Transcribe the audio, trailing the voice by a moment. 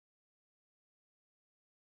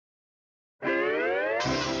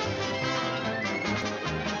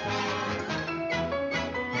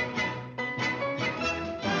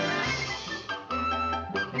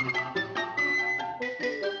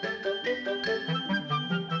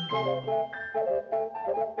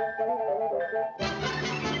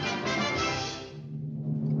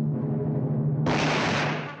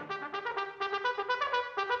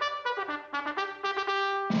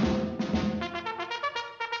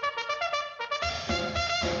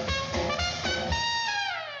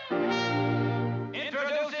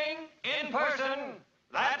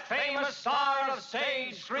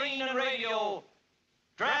screen and radio,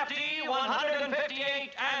 draftee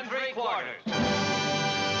 158 3/4.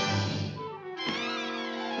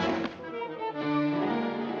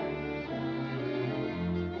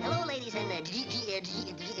 Hello, ladies and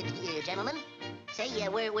gentlemen. Say,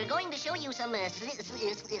 we're going to show you some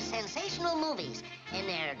sensational movies, and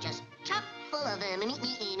they're just chock full of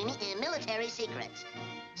military secrets.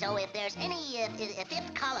 So if there's any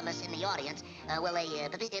fifth columnists in the audience, will they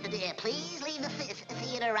please leave the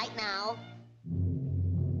theater right now?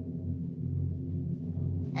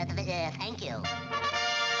 Thank you.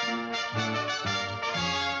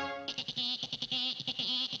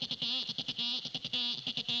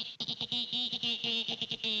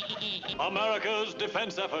 America's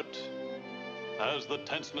defense effort. As the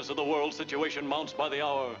tenseness of the world situation mounts by the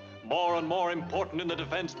hour, more and more important in the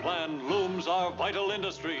defense plan looms our vital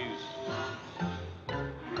industries.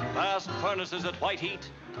 Vast furnaces at white heat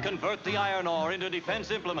convert the iron ore into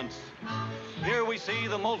defense implements. Here we see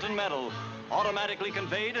the molten metal automatically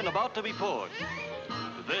conveyed and about to be poured.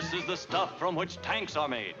 This is the stuff from which tanks are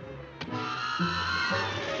made.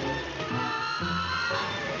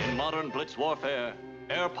 In modern blitz warfare,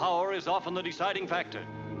 air power is often the deciding factor,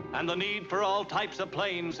 and the need for all types of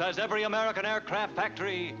planes has every American aircraft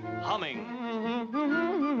factory humming.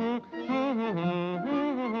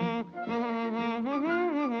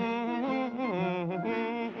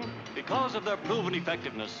 Because of their proven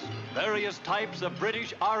effectiveness, various types of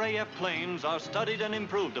British RAF planes are studied and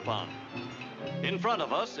improved upon. In front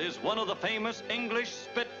of us is one of the famous English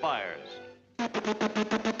Spitfires.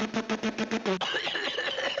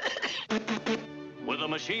 With the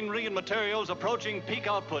machinery and materials approaching peak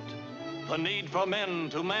output, the need for men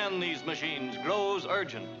to man these machines grows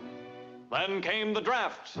urgent. Then came the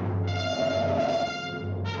draft.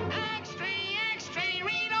 Extra,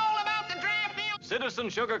 read all about the draft bill. Citizen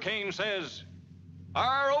Sugarcane says,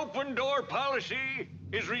 our open door policy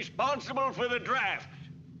is responsible for the draft.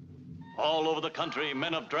 all over the country,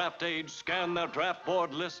 men of draft age scan their draft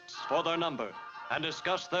board lists for their number and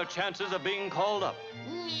discuss their chances of being called up.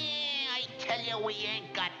 Yeah, I tell you, we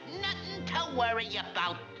ain't got nothing to worry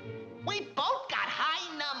about. We both got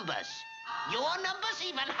high numbers. Your number's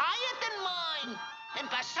even higher than mine. And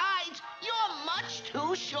besides, you're much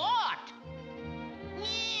too short.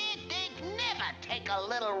 Yeah, they'd never take a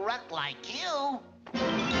little runt like you.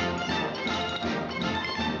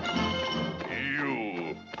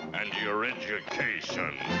 You and your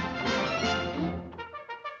education.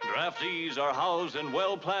 Draftees are housed in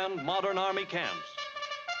well-planned modern Army camps.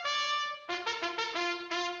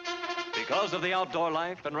 Because of the outdoor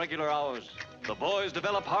life and regular hours, the boys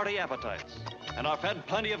develop hearty appetites and are fed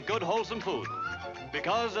plenty of good, wholesome food.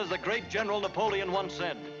 Because, as the great General Napoleon once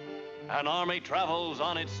said, an army travels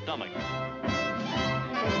on its stomach.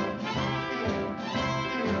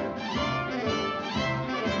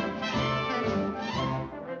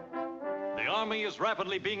 The Army is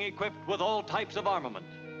rapidly being equipped with all types of armament,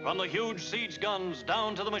 from the huge siege guns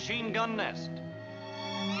down to the machine gun nest.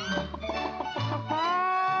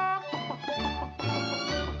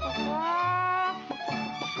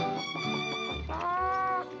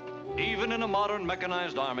 Even in a modern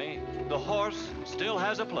mechanized army, the horse still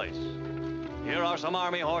has a place. Here are some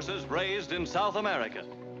army horses raised in South America.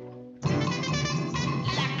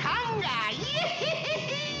 La conga!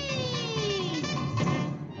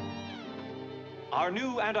 Our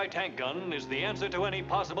new anti-tank gun is the answer to any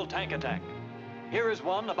possible tank attack. Here is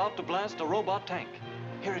one about to blast a robot tank.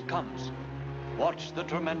 Here it comes. Watch the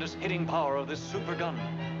tremendous hitting power of this super gun.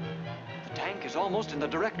 The tank is almost in the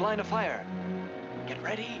direct line of fire. Get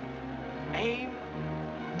ready. Aim.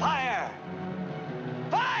 Fire!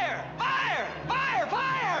 Fire! Fire! Fire!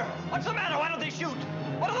 Fire! What's the matter? Why don't they shoot?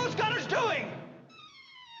 What are those gunners doing?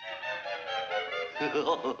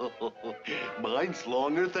 Mine's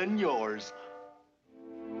longer than yours.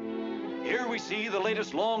 Here we see the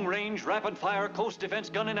latest long-range, rapid-fire coast defense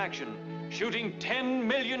gun in action, shooting 10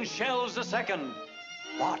 million shells a second.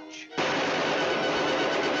 Watch.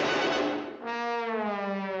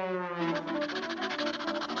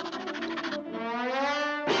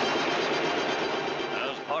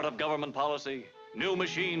 As part of government policy, new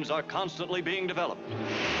machines are constantly being developed.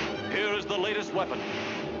 Here is the latest weapon,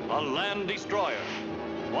 a land destroyer,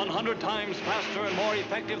 100 times faster and more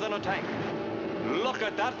effective than a tank. Look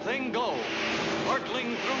at that thing go,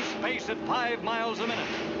 hurtling through space at 5 miles a minute.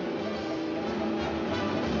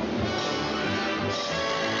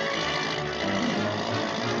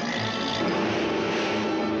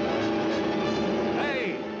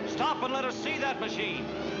 Hey, stop and let us see that machine.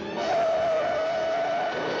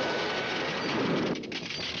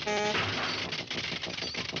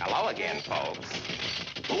 Hello again, folks.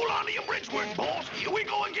 Hold on to your bridge work, boss. Here we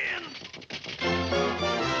go again.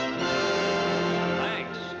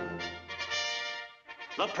 Thanks.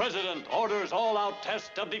 The President orders all-out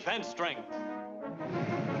test of defense strength.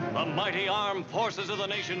 The mighty armed forces of the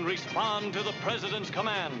nation respond to the President's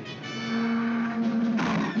command.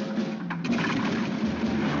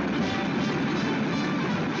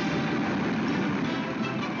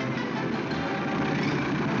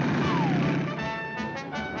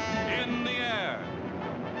 In the air,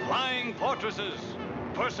 flying fortresses,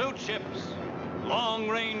 pursuit ships,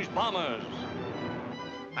 long-range bombers.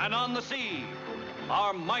 And on the sea,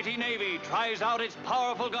 our mighty Navy tries out its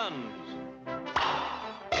powerful guns.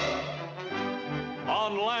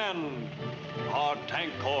 On land, our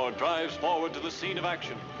tank corps drives forward to the scene of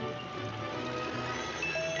action.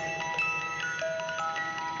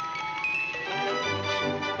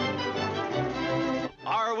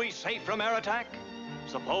 Are we safe from air attack?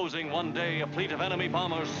 Supposing one day a fleet of enemy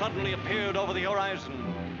bombers suddenly appeared over the horizon.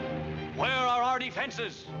 Where are our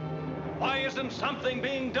defenses? Why isn't something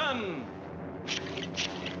being done?